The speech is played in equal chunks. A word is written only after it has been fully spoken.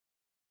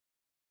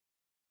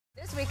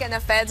Last weekend, the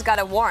feds got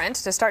a warrant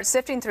to start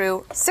sifting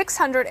through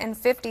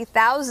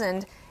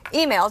 650,000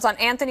 emails on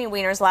Anthony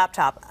Weiner's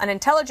laptop. An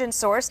intelligence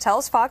source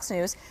tells Fox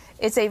News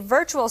it's a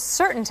virtual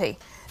certainty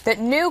that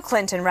new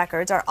Clinton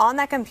records are on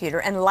that computer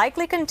and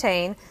likely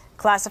contain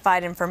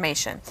classified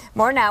information.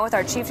 More now with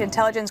our chief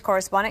intelligence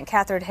correspondent,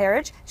 Catherine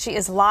Herridge. She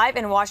is live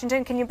in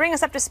Washington. Can you bring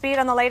us up to speed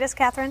on the latest,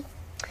 Catherine?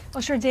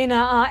 Well, sure,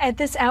 Dana. At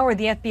this hour,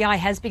 the FBI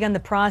has begun the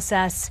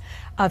process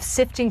of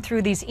sifting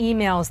through these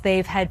emails.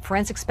 They've had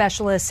forensic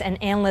specialists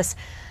and analysts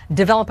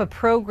develop a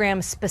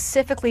program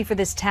specifically for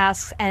this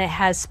task, and it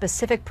has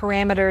specific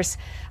parameters,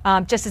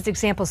 just as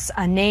examples,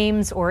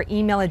 names or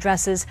email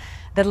addresses,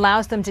 that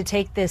allows them to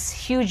take this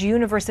huge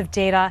universe of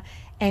data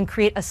and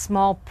create a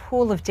small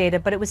pool of data.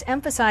 But it was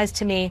emphasized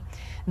to me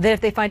that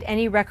if they find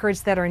any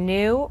records that are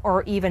new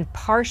or even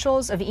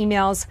partials of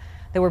emails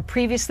that were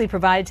previously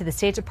provided to the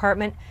State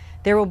Department,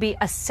 there will be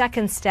a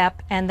second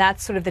step, and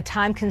that's sort of the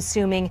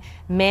time-consuming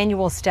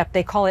manual step.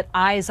 They call it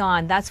eyes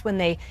on. That's when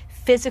they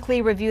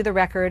physically review the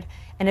record,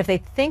 and if they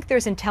think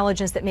there's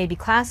intelligence that may be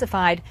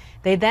classified,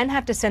 they then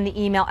have to send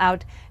the email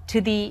out to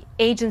the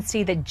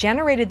agency that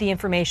generated the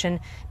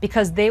information,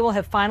 because they will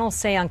have final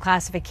say on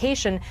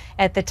classification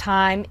at the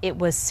time it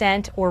was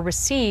sent or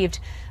received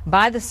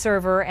by the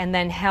server and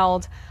then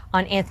held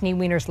on Anthony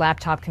Weiner's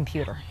laptop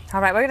computer.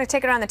 All right, we're going to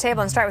take it around the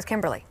table and start with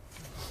Kimberly.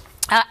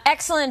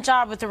 Excellent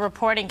job with the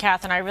reporting,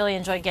 Catherine. I really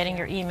enjoyed getting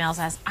your emails,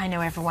 as I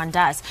know everyone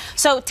does.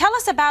 So tell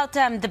us about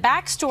the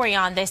backstory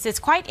on this. It's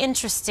quite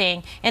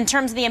interesting in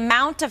terms of the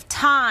amount of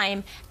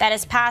time that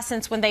has passed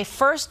since when they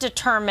first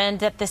determined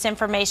that this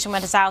information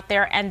was out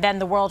there, and then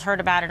the world heard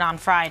about it on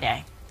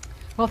Friday.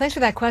 Well, thanks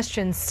for that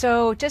question.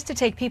 So just to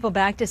take people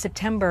back to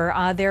September,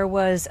 there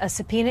was a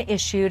subpoena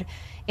issued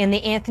in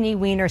the Anthony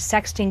Weiner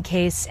sexting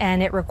case,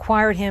 and it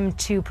required him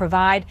to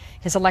provide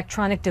his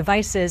electronic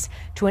devices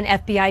to an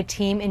FBI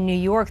team in New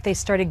York. They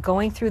started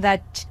going through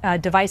that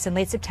device in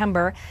late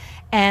September,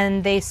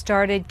 and they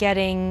started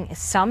getting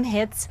some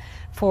hits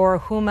for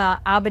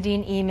Huma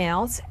Abedin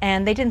emails,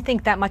 and they didn't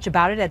think that much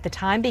about it at the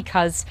time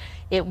because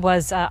it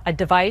was a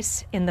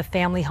device in the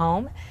family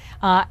home.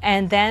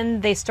 And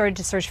then they started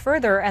to search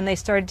further, and they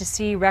started to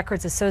see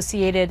records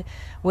associated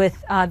with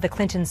the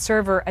Clinton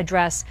server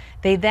address.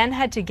 They then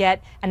had to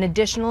get an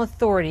additional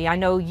authority. I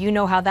know you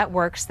know how that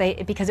works,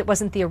 because it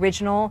wasn't the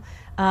original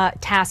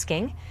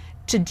tasking,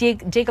 to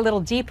dig a little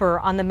deeper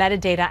on the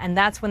metadata, and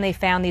that's when they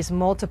found these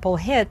multiple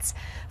hits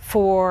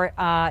for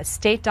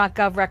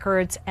state.gov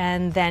records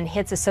and then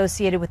hits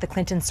associated with the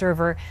Clinton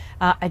server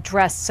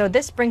address. So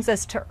this brings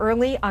us to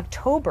early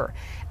October,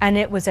 and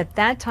it was at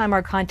that time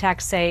our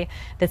contacts say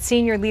that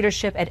senior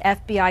leadership at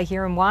FBI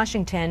here in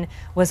Washington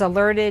was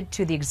alerted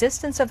to the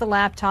existence of the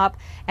laptop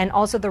and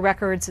also the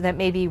records that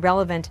may be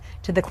relevant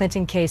to the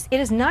Clinton case. It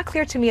is not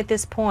clear to me at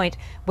this point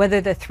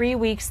whether the 3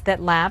 weeks that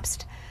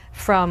lapsed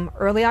from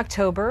early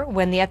October,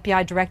 when the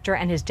FBI director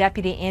and his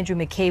deputy Andrew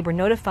McCabe were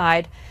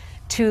notified,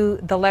 to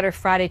the letter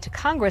Friday to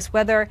Congress,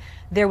 whether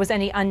there was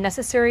any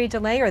unnecessary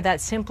delay or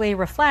that simply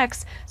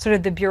reflects sort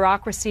of the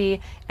bureaucracy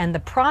and the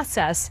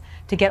process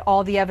to get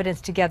all the evidence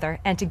together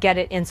and to get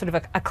it in sort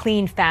of a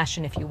clean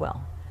fashion, if you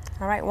will.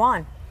 All right,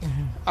 Juan.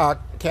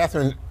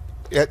 Catherine,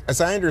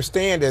 as I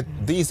understand it,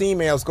 these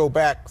emails go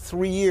back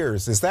 3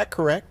 years. Is that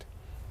correct?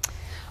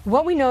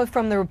 What we know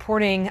from the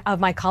reporting of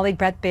my colleague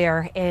Brett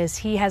Baer is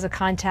he has a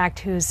contact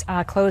who's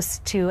close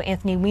to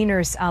Anthony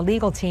Weiner's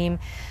legal team,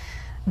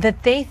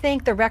 that they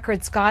think the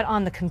records got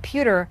on the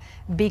computer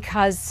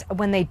because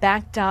when they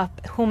backed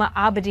up Huma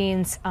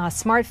Abedin's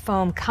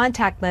smartphone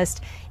contact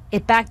list,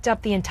 it backed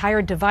up the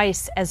entire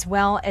device as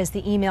well as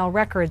the email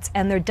records.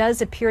 And there does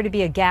appear to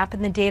be a gap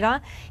in the data.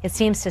 It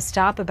seems to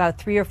stop about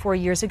 3 or 4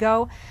 years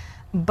ago,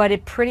 but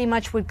it pretty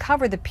much would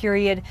cover the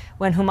period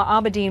when Huma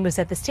Abedin was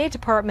at the State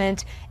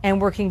Department and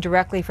working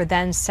directly for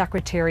then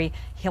Secretary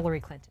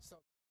Hillary Clinton.